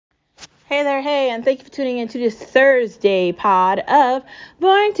Hey there, hey, and thank you for tuning in to this Thursday pod of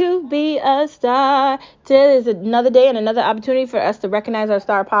Born to Be a Star. Today is another day and another opportunity for us to recognize our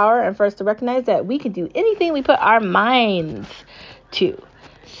star power and for us to recognize that we can do anything we put our minds to.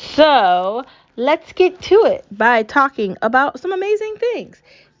 So, let's get to it by talking about some amazing things.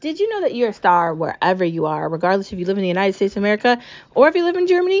 Did you know that you're a star wherever you are, regardless if you live in the United States of America, or if you live in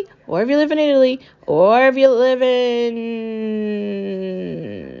Germany, or if you live in Italy, or if you live in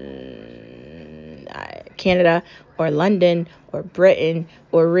Canada, or London, or Britain,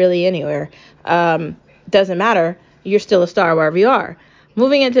 or really anywhere? Doesn't matter. You're still a star wherever you are.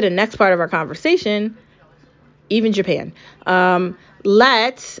 Moving into the next part of our conversation, even Japan.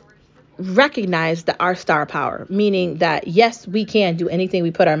 Let's recognize our star power, meaning that yes, we can do anything we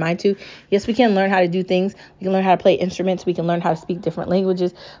put our mind to. Yes, we can learn how to do things. We can learn how to play instruments. We can learn how to speak different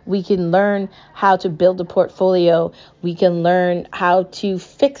languages. We can learn how to build a portfolio. We can learn how to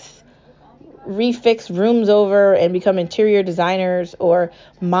refix rooms over and become interior designers or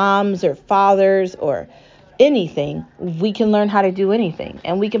moms or fathers or anything. We can learn how to do anything,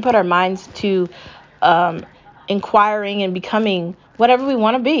 and we can put our minds to inquiring and becoming whatever we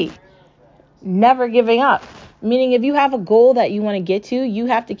want to be. Never giving up. Meaning if you have a goal that you want to get to, you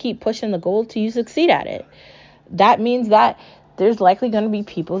have to keep pushing the goal till you succeed at it. That means that there's likely going to be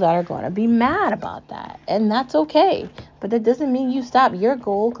people that are going to be mad about that. And that's okay. But that doesn't mean you stop your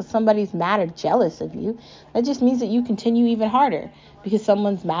goal because somebody's mad or jealous of you. That just means that you continue even harder because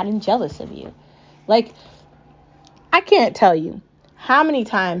someone's mad and jealous of you. Like, I can't tell you how many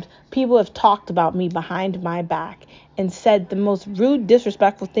times people have talked about me behind my back and said the most rude,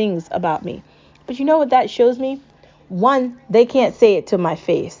 disrespectful things about me. But you know what that shows me? One, they can't say it to my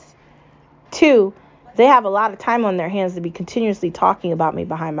face. Two, they have a lot of time on their hands to be continuously talking about me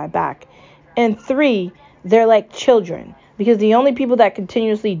behind my back. And three, they're like children, because the only people that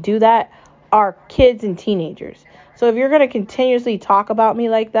continuously do that are kids and teenagers. So if you're going to continuously talk about me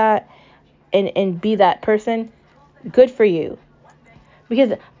like that and be that person, good for you.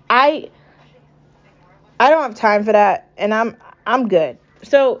 Because I don't have time for that, and I'm good.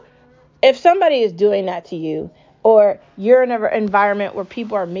 So if somebody is doing that to you, or you're in an environment where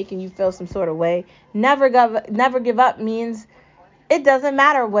people are making you feel some sort of way, never give up means it doesn't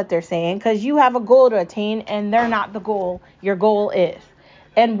matter what they're saying, because you have a goal to attain and they're not the goal. Your goal is.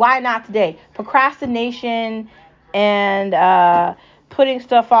 And why not today? Procrastination and putting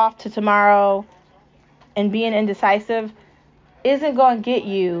stuff off to tomorrow and being indecisive isn't going to get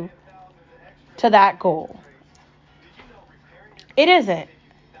you to that goal. It isn't.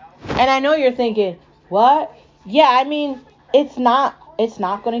 And I know you're thinking, what? Yeah, I mean, it's not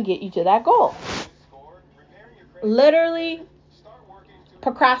going to get you to that goal. Literally,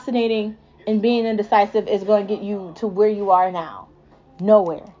 procrastinating and being indecisive is going to get you to where you are now.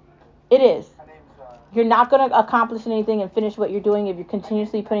 Nowhere. It is. You're not going to accomplish anything and finish what you're doing if you're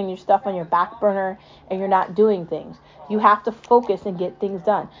continuously putting your stuff on your back burner and you're not doing things. You have to focus and get things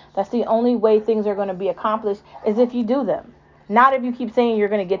done. That's the only way things are going to be accomplished, is if you do them. Not if you keep saying you're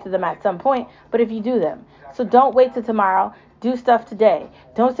going to get to them at some point, but if you do them. So don't wait till tomorrow. Do stuff today.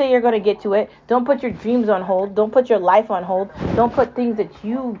 Don't say you're going to get to it. Don't put your dreams on hold. Don't put your life on hold. Don't put things that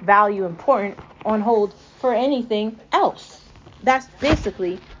you value important on hold for anything else. That's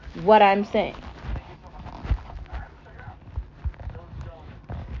basically what I'm saying.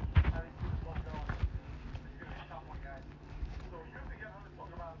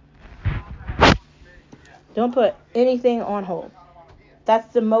 Don't put anything on hold.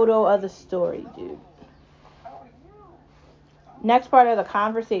 That's the motto of the story, dude. Next part of the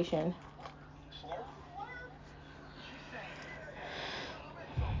conversation.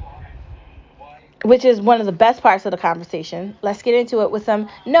 Which is one of the best parts of the conversation. Let's get into it with some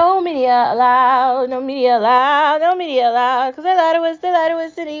no media allowed, no media allowed, no media allowed, because they lied to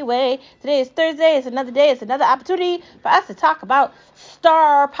us anyway. Today is Thursday, it's another day, it's another opportunity for us to talk about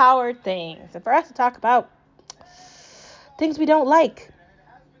star-powered things, and for us to talk about things we don't like.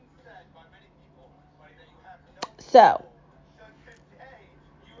 So,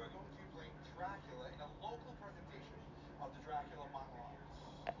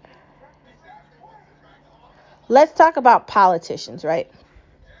 let's talk about politicians, right?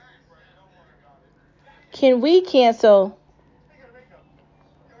 Can we cancel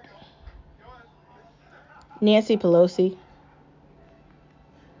Nancy Pelosi?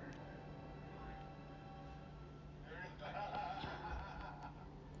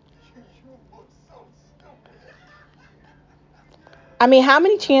 I mean, how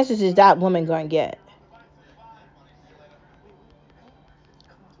many chances is that woman going to get?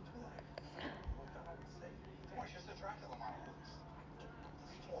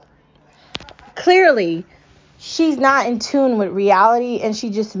 clearly she's not in tune with reality, and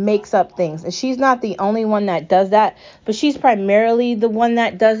she just makes up things. And she's not the only one that does that, but she's primarily the one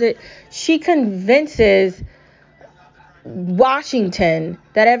that does it. She convinces Washington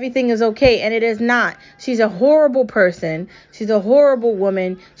that everything is okay, and it is not. She's a horrible person. She's a horrible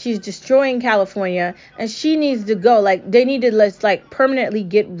woman. She's destroying California, and she needs to go. Like, they need to like permanently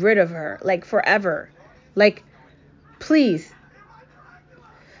get rid of her, like forever. Like, please.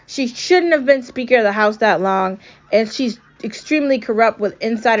 She shouldn't have been Speaker of the House that long, and she's extremely corrupt with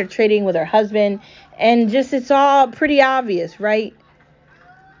insider trading with her husband, and just it's all pretty obvious, right?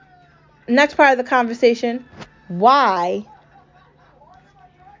 Next part of the conversation: why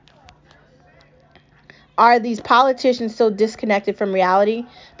are these politicians so disconnected from reality?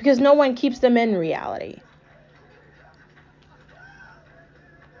 Because no one keeps them in reality.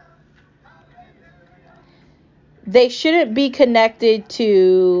 They shouldn't be connected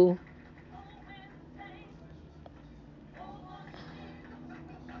to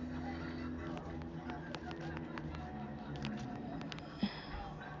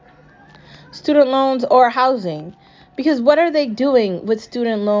student loans or housing. Because what are they doing with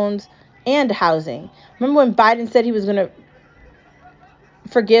student loans and housing? Remember when Biden said he was going to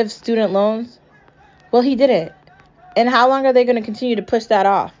forgive student loans? Well, he didn't. And how long are they going to continue to push that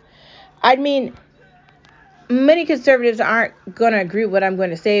off? I mean, many conservatives aren't going to agree with what I'm going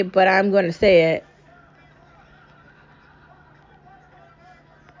to say, but I'm going to say it.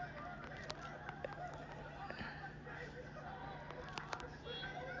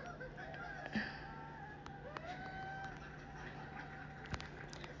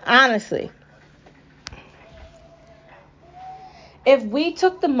 Honestly, if we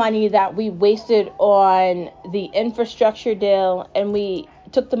took the money that we wasted on the infrastructure deal, and we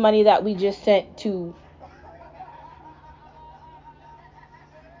took the money that we just sent to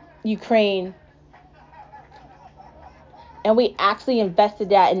Ukraine, and we actually invested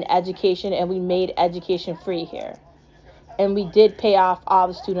that in education, and we made education free here, and we did pay off all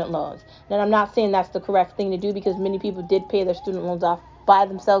the student loans. Now, I'm not saying that's the correct thing to do, because many people did pay their student loans off by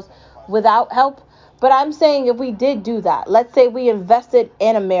themselves without help. But I'm saying if we did do that, let's say we invested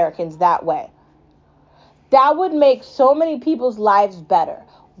in Americans that way, that would make so many people's lives better.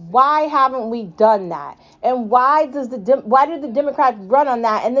 Why haven't we done that? And why do the Democrats run on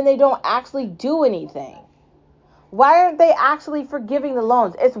that, and then they don't actually do anything? Why aren't they actually forgiving the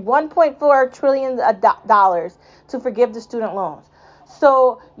loans? It's $1.4 trillion to forgive the student loans.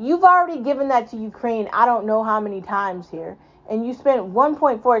 So you've already given that to Ukraine, I don't know how many times here, and you spent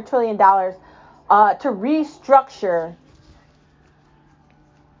 $1.4 trillion to restructure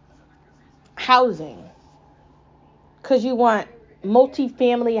housing, because you want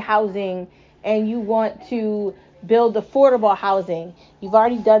multifamily housing and you want to build affordable housing. You've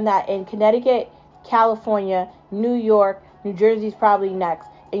already done that in Connecticut, California, New York, New Jersey's probably next,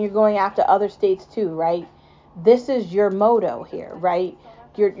 and you're going after other states too, right? This is your motto here, right?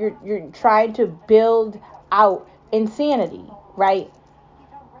 You're trying to build out insanity, right?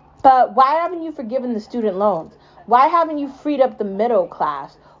 But why haven't you forgiven the student loans? Why haven't you freed up the middle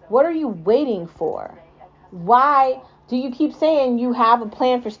class? What are you waiting for? Why do you keep saying you have a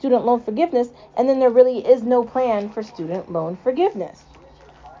plan for student loan forgiveness, and then there really is no plan for student loan forgiveness?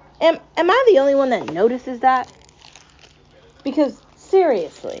 Am I the only one that notices that? Because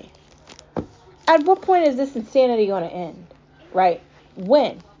seriously, at what point is this insanity going to end? Right?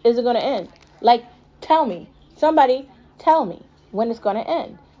 When is it going to end? Like, tell me. Somebody tell me when it's going to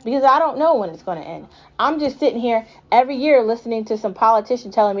end. Because I don't know when it's going to end. I'm just sitting here every year listening to some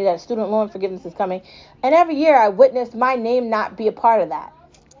politician telling me that student loan forgiveness is coming. And every year I witness my name not be a part of that.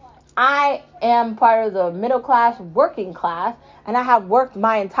 I am part of the middle class, working class, and I have worked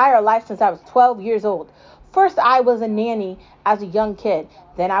my entire life since I was 12 years old. First, I was a nanny as a young kid.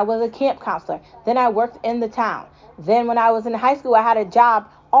 Then I was a camp counselor. Then I worked in the town. Then when I was in high school, I had a job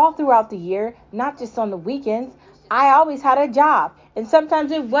all throughout the year, not just on the weekends. I always had a job. And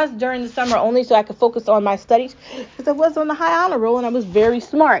sometimes it was during the summer only so I could focus on my studies, because I was on the high honor roll and I was very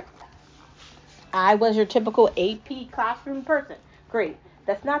smart. I was your typical AP classroom person. Great.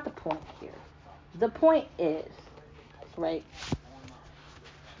 That's not the point here. The point is, right?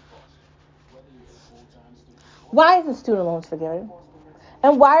 Why isn't student loans forgiven?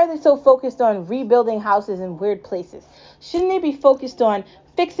 And why are they so focused on rebuilding houses in weird places? Shouldn't they be focused on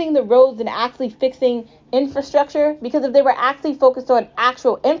fixing the roads and actually fixing infrastructure? Because if they were actually focused on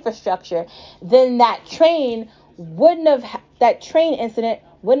actual infrastructure, then that train incident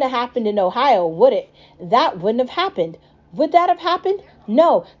wouldn't have happened in Ohio, would it? That wouldn't have happened. Would that have happened?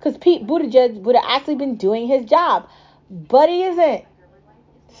 No, because Pete Buttigieg would have actually been doing his job, but he isn't.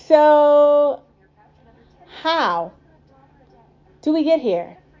 So How do we get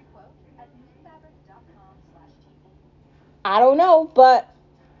here? I don't know, but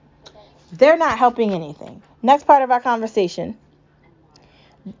they're not helping anything. Next part of our conversation.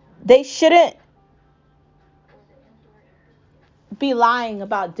 They shouldn't be lying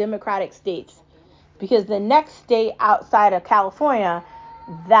about Democratic states, because the next state outside of California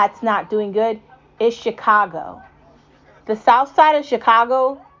that's not doing good is Chicago. The south side of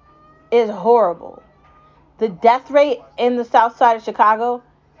Chicago is horrible. The death rate in the south side of Chicago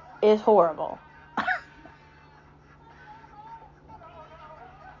is horrible.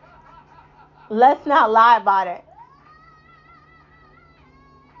 Let's not lie about it.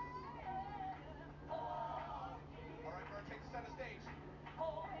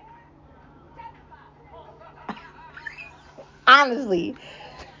 Honestly,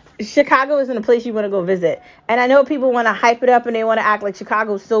 Chicago isn't a place you want to go visit. And I know people want to hype it up and they want to act like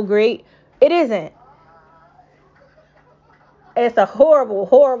Chicago's so great. It isn't. It's a horrible,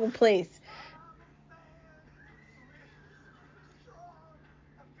 horrible place.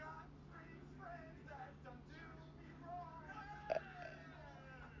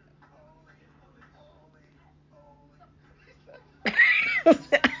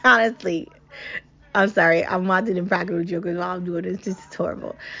 Honestly, I'm sorry. I'm watching the practical jokers while I'm doing this. This is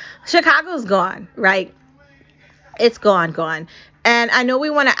horrible. Chicago's gone, right? It's gone. And I know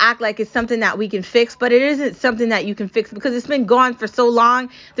we want to act like it's something that we can fix, but it isn't something that you can fix because it's been gone for so long.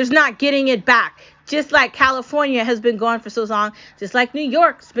 There's not getting it back. Just like California has been gone for so long, just like New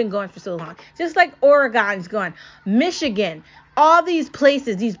York's been gone for so long, just like Oregon's gone, Michigan, all these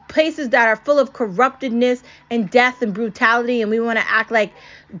places that are full of corruptedness and death and brutality, and we want to act like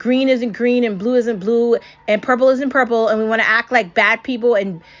green isn't green and blue isn't blue and purple isn't purple, and we want to act like bad people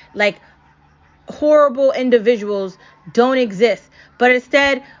and like horrible individuals don't exist. But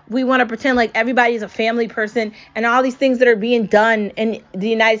instead, we want to pretend like everybody's a family person, and all these things that are being done in the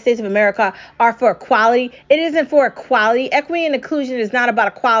United States of America are for equality. It isn't for equality. Equity and inclusion is not about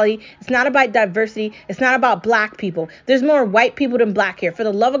equality. It's not about diversity. It's not about black people. There's more white people than black here. For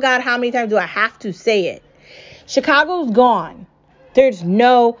the love of God, how many times do I have to say it? Chicago's gone. There's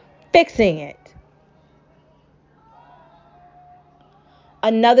no fixing it.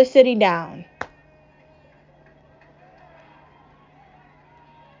 Another city down.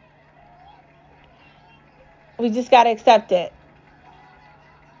 We just got to accept it.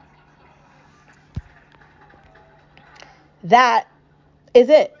 That is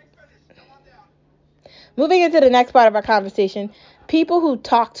it. Moving into the next part of our conversation, people who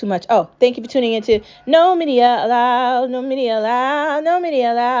talk too much. Oh, thank you for tuning into No Media Allowed, No Media Allowed, No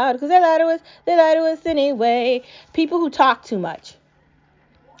Media Allowed, because they lie to us anyway. People who talk too much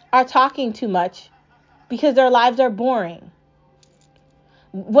are talking too much because their lives are boring.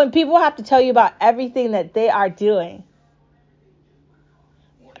 When people have to tell you about everything that they are doing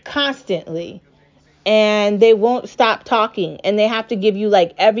constantly, and they won't stop talking, and they have to give you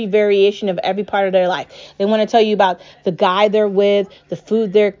like every variation of every part of their life. They want to tell you about the guy they're with, the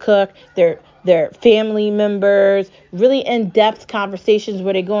food they're cooked, their family members, really in-depth conversations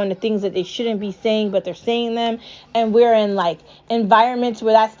where they go into things that they shouldn't be saying, but they're saying them. And we're in like environments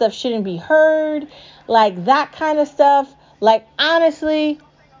where that stuff shouldn't be heard, like that kind of stuff. Like, honestly,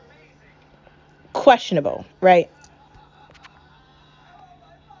 questionable, right?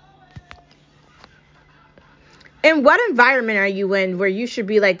 And what environment are you in where you should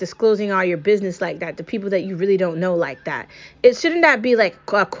be like disclosing all your business like that to people that you really don't know like that? It shouldn't that be like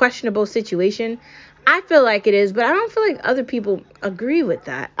a questionable situation? I feel like it is, but I don't feel like other people agree with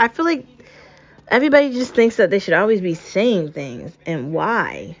that. I feel like everybody just thinks that they should always be saying things, and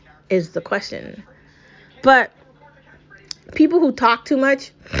why is the question. But people who talk too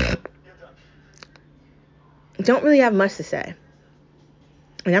much don't really have much to say.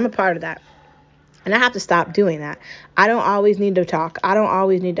 And I'm a part of that. And I have to stop doing that. I don't always need to talk. I don't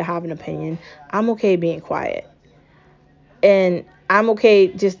always need to have an opinion. I'm okay being quiet. And I'm okay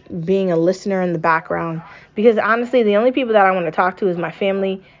just being a listener in the background. Because honestly, the only people that I want to talk to is my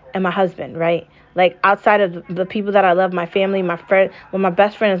family and my husband, right? Like outside of the people that I love, my family, my friend, well, my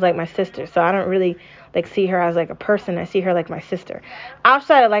best friend is like my sister. So I don't really like see her as like a person. I see her like my sister.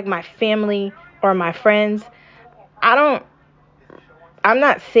 Outside of like my family or my friends, I don't I'm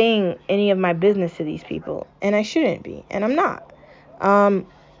not saying any of my business to these people, and I shouldn't be, and I'm not. Um,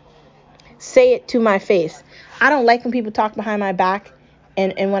 say it to my face. I don't like when people talk behind my back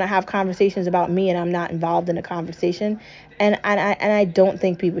and want to have conversations about me, and I'm not involved in the conversation, and I don't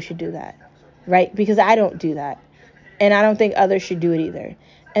think people should do that, right? Because I don't do that, and I don't think others should do it either.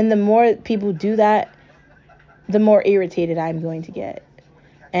 And the more people do that, the more irritated I'm going to get.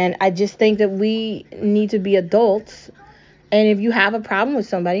 And I just think that we need to be adults. And if you have a problem with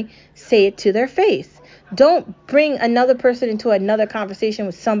somebody, say it to their face. Don't bring another person into another conversation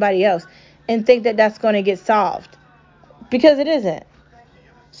with somebody else and think that that's going to get solved, because it isn't.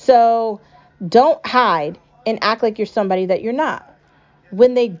 So don't hide and act like you're somebody that you're not.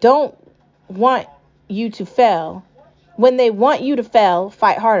 When they don't want you to fail, when they want you to fail,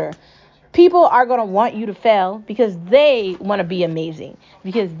 fight harder. People are going to want you to fail because they want to be amazing,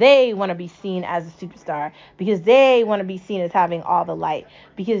 because they want to be seen as a superstar, because they want to be seen as having all the light,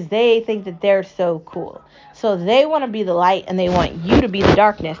 because they think that they're so cool. So they want to be the light and they want you to be the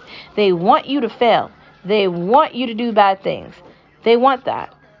darkness. They want you to fail. They want you to do bad things. They want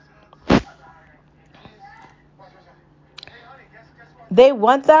that. They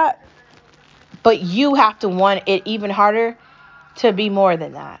want that, but you have to want it even harder to be more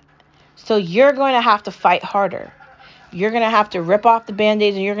than that. So you're going to have to fight harder. You're going to have to rip off the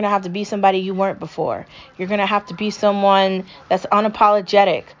band-aids, and you're going to have to be somebody you weren't before. You're going to have to be someone that's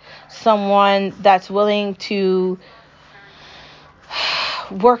unapologetic, someone that's willing to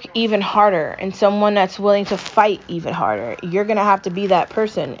work even harder, and someone that's willing to fight even harder. You're going to have to be that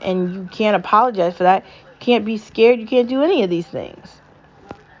person, and you can't apologize for that. You can't be scared. You can't do any of these things.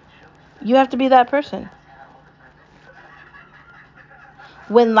 You have to be that person.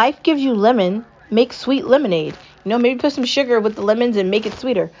 When life gives you lemon, make sweet lemonade. Maybe put some sugar with the lemons and make it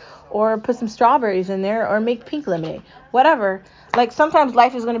sweeter. Or put some strawberries in there, or make pink lemonade. Whatever. Like, sometimes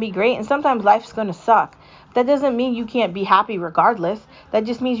life is going to be great and sometimes life is going to suck. That doesn't mean you can't be happy regardless. That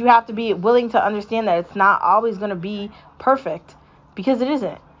just means you have to be willing to understand that it's not always going to be perfect. Because it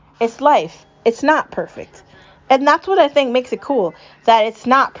isn't. It's life. It's not perfect. And that's what I think makes it cool. That it's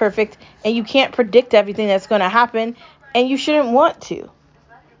not perfect and you can't predict everything that's going to happen, and you shouldn't want to.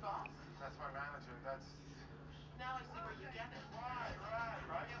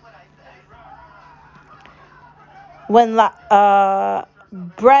 When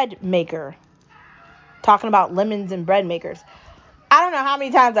bread maker, talking about lemons and bread makers. I don't know how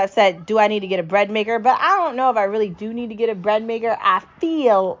many times I've said, do I need to get a bread maker? But I don't know if I really do need to get a bread maker. I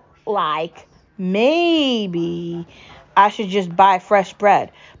feel like maybe I should just buy fresh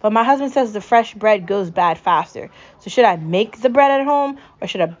bread. But my husband says the fresh bread goes bad faster. So should I make the bread at home, or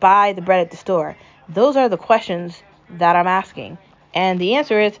should I buy the bread at the store? Those are the questions that I'm asking. And the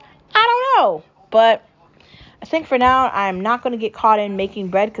answer is, I don't know. But I think for now, I'm not going to get caught in making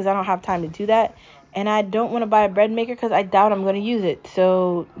bread because I don't have time to do that. And I don't want to buy a bread maker because I doubt I'm going to use it.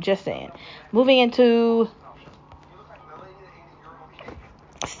 So, just saying. Moving into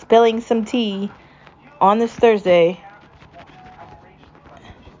spilling some tea on this Thursday.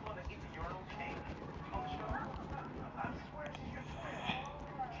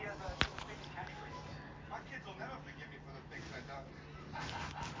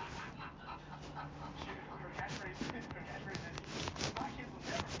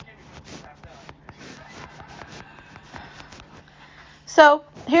 So,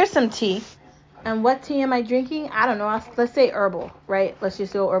 here's some tea. And what tea am I drinking? I don't know. Let's say herbal, right? Let's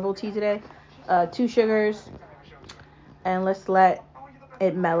just go herbal tea today. 2 sugars. And let's let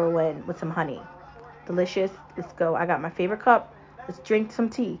it mellow in with some honey. Delicious. Let's go. I got my favorite cup. Let's drink some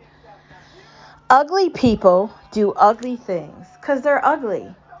tea. Ugly people do ugly things because they're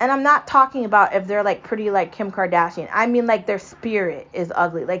ugly. And I'm not talking about if they're like pretty like Kim Kardashian. I mean like their spirit is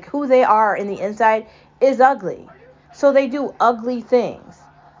ugly. Like who they are in the inside is ugly. So they do ugly things.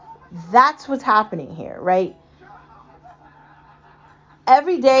 That's what's happening here, right?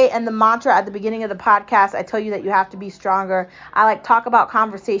 Every day, and the mantra at the beginning of the podcast, I tell you that you have to be stronger. I like talk about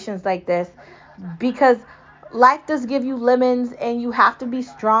conversations like this because life does give you lemons, and you have to be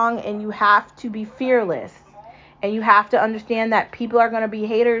strong, and you have to be fearless. And you have to understand that people are going to be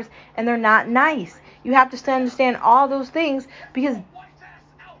haters and they're not nice. You have to understand all those things because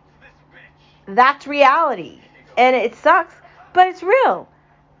that's reality. And it sucks, but it's real.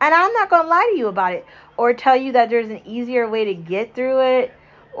 And I'm not going to lie to you about it or tell you that there's an easier way to get through it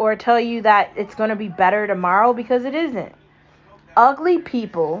or tell you that it's going to be better tomorrow, because it isn't. Ugly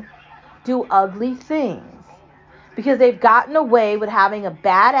people do ugly things because they've gotten away with having a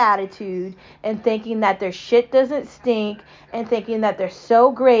bad attitude and thinking that their shit doesn't stink and thinking that they're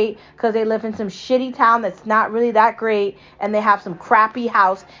so great because they live in some shitty town that's not really that great, and they have some crappy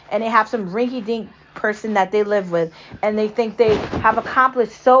house, and they have some rinky-dink person that they live with, and they think they have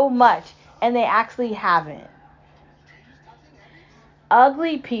accomplished so much, and they actually haven't.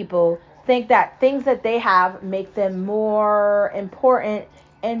 Ugly people think that things that they have make them more important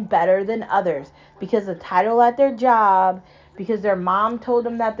and better than others because the title at their job, because their mom told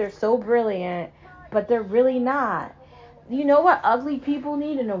them that they're so brilliant, but they're really not. You know what ugly people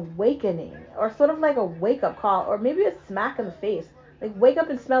need? An awakening, or sort of like a wake up call, or maybe a smack in the face. Like, wake up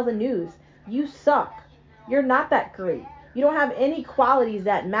and smell the news. You suck. You're not that great. You don't have any qualities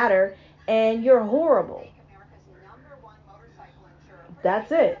that matter, and you're horrible.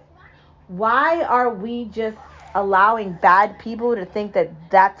 That's it. Why are we just allowing bad people to think that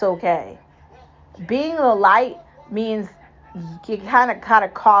that's okay? Being the light means you kind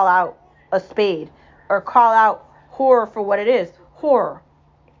of call out a spade, or call out horror for what it is. Horror.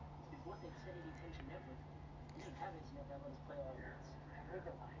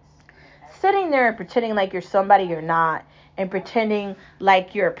 Sitting there and pretending like you're somebody you're not, and pretending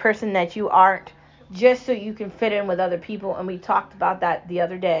like you're a person that you aren't, just so you can fit in with other people, and we talked about that the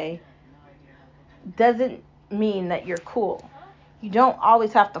other day, doesn't mean that you're cool. You don't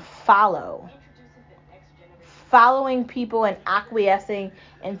always have to follow. Following people and acquiescing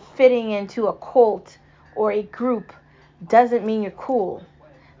and fitting into a cult or a group doesn't mean you're cool.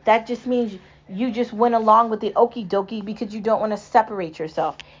 That just means you just went along with the okie dokie because you don't want to separate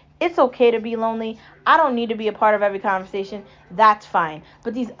yourself. It's okay to be lonely. I don't need to be a part of every conversation. That's fine.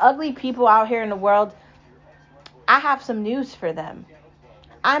 But these ugly people out here in the world, I have some news for them.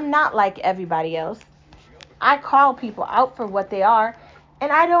 I'm not like everybody else. I call people out for what they are,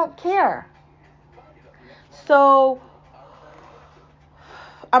 and I don't care. So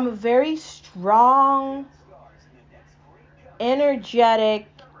I'm a very strong, energetic,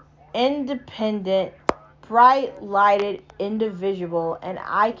 independent, bright lighted individual, and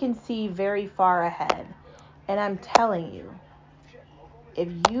I can see very far ahead. And I'm telling you, if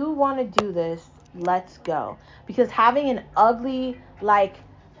you want to do this, let's go. Because having an ugly, like,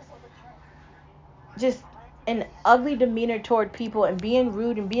 just an ugly demeanor toward people, and being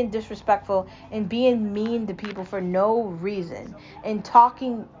rude and being disrespectful and being mean to people for no reason, and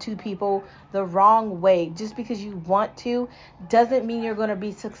talking to people the wrong way just because you want to, doesn't mean you're going to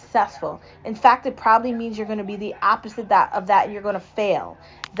be successful. In fact, it probably means you're going to be the opposite of that, and you're going to fail.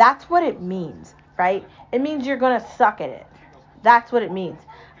 That's what it means, right? It means you're going to suck at it. That's what it means.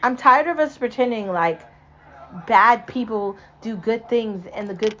 I'm tired of us pretending like bad people do good things and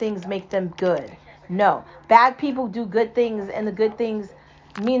the good things make them good. No, bad people do good things, and the good things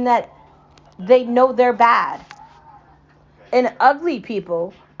mean that they know they're bad. And ugly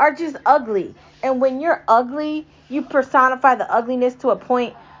people are just ugly. And when you're ugly, you personify the ugliness to a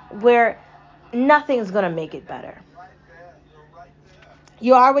point where nothing's going to make it better.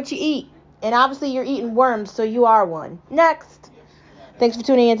 You are what you eat. And obviously, you're eating worms, so you are one. Next. Thanks for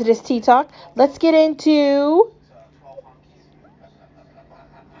tuning into this Tea Talk. Let's get into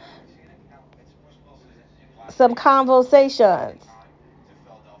some conversations.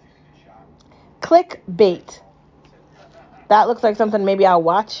 Clickbait. That looks like something maybe I'll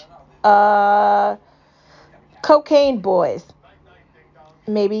watch. Uh, Cocaine Boys.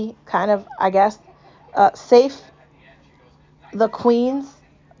 Maybe, kind of, I guess. Safe, The Queens.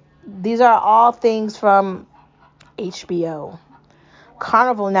 These are all things from HBO.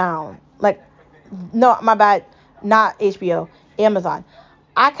 Carnival Now. Like, no, my bad. Not HBO. Amazon.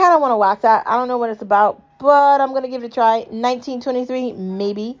 I kind of want to watch that. I don't know what it's about, but I'm going to give it a try. 1923,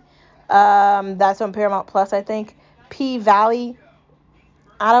 maybe. That's on Paramount Plus, I think. P Valley.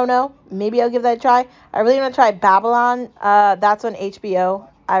 I don't know. Maybe I'll give that a try. I really want to try Babylon. That's on HBO.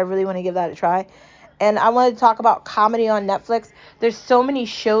 I really want to give that a try. And I wanted to talk about comedy on Netflix. There's so many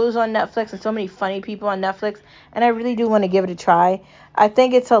shows on Netflix and so many funny people on Netflix, and I really do want to give it a try. I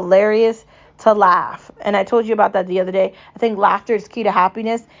think it's hilarious to laugh. And I told you about that the other day. I think laughter is key to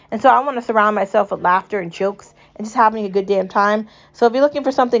happiness. And so I want to surround myself with laughter and jokes and just having a good damn time. So if you're looking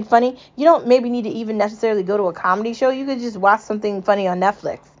for something funny, you don't maybe need to even necessarily go to a comedy show. You could just watch something funny on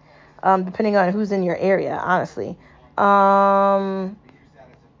Netflix, depending on who's in your area, honestly.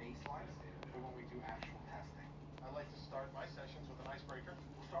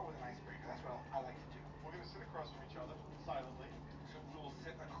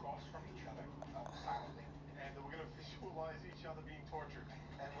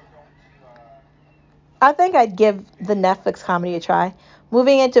 I think I'd give the Netflix comedy a try.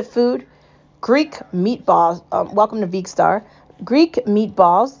 Moving into food, Greek meatballs. Welcome to Veekstar. Greek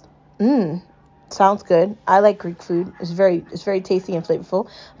meatballs. Mmm, sounds good. I like Greek food. It's very tasty and flavorful.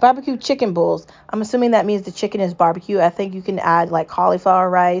 Barbecue chicken bowls. I'm assuming that means the chicken is barbecue. I think you can add like cauliflower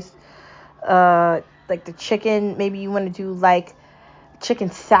rice, like the chicken. Maybe you want to do like chicken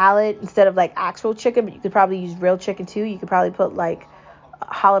salad instead of like actual chicken, but you could probably use real chicken too. You could probably put like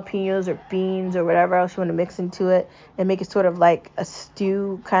jalapenos or beans or whatever else you want to mix into it and make it sort of like a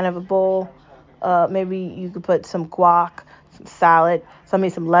stew kind of a bowl. Maybe you could put some guac, some salad, some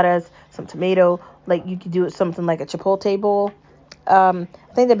lettuce, some tomato, like you could do it something like a chipotle bowl. I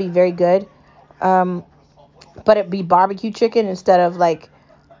think that'd be very good. But it'd be barbecue chicken instead of like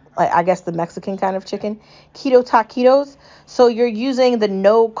I guess the Mexican kind of chicken. Keto taquitos. So you're using the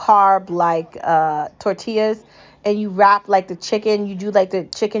no carb like tortillas, and you wrap like the chicken. You do like the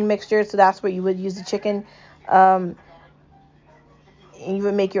chicken mixture. So that's where you would use the chicken. And you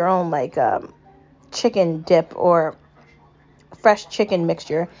would make your own like chicken dip or fresh chicken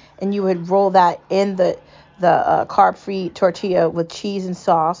mixture, and you would roll that in the carb-free tortilla with cheese and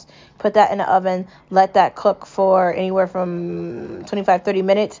sauce. Put that in the oven, let that cook for anywhere from 25-30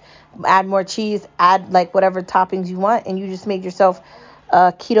 minutes. Add more cheese, add like whatever toppings you want, and you just made yourself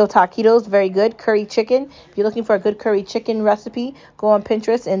keto taquitos. Very good. Curry chicken. If you're looking for a good curry chicken recipe, go on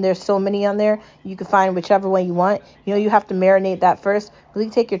Pinterest, and there's so many on there. You can find whichever one you want. You have to marinate that first. Really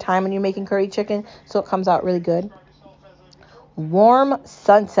take your time when you're making curry chicken so it comes out really good. Warm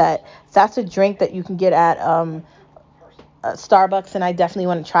Sunset. That's a drink that you can get at Starbucks, and I definitely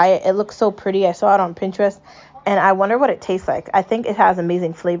want to try it. It looks so pretty. I saw it on Pinterest, and I wonder what it tastes like. I think it has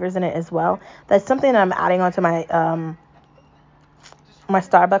amazing flavors in it as well. That's something that I'm adding onto my my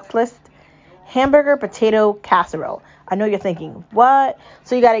Starbucks list. Hamburger potato casserole. I know you're thinking, what?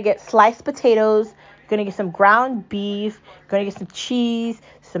 So you got to get sliced potatoes. You're going to get some ground beef. You're going to get some cheese,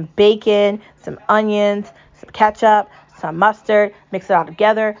 some bacon, some onions, some ketchup, some mustard. Mix it all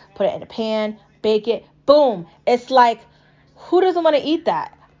together. Put it in a pan. Bake it. Boom. It's like, who doesn't want to eat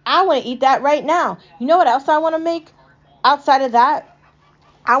that? I want to eat that right now. You know what else I want to make outside of that?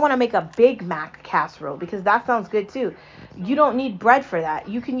 I want to make a Big Mac casserole because that sounds good too. You don't need bread for that.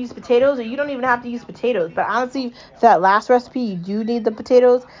 You can use potatoes, or you don't even have to use potatoes. But honestly, for that last recipe, you do need the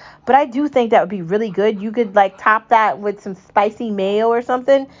potatoes. But I do think that would be really good. You could like top that with some spicy mayo or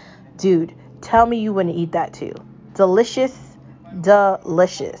something. Dude, tell me you wouldn't eat that too. Delicious,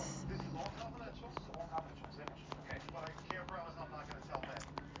 delicious.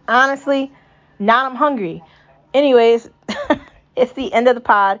 Honestly, now I'm hungry. Anyways, it's the end of the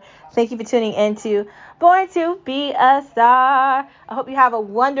pod. Thank you for tuning in to Born to Be a Star. I hope you have a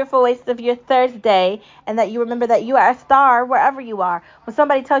wonderful waste of your Thursday, and that you remember that you are a star wherever you are. When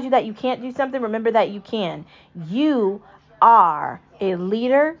somebody tells you that you can't do something, remember that you can. You are a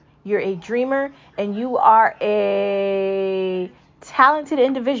leader, you're a dreamer, and you are a talented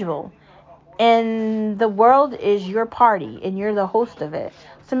individual. And the world is your party, and you're the host of it.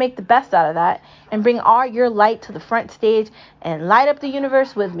 So make the best out of that and bring all your light to the front stage and light up the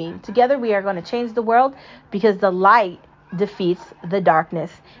universe with me. Together we are going to change the world, because the light defeats the darkness,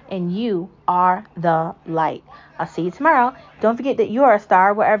 and you are the light. I'll see you tomorrow. Don't forget that you are a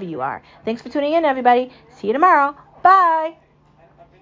star wherever you are. Thanks for tuning in, everybody. See you tomorrow. Bye.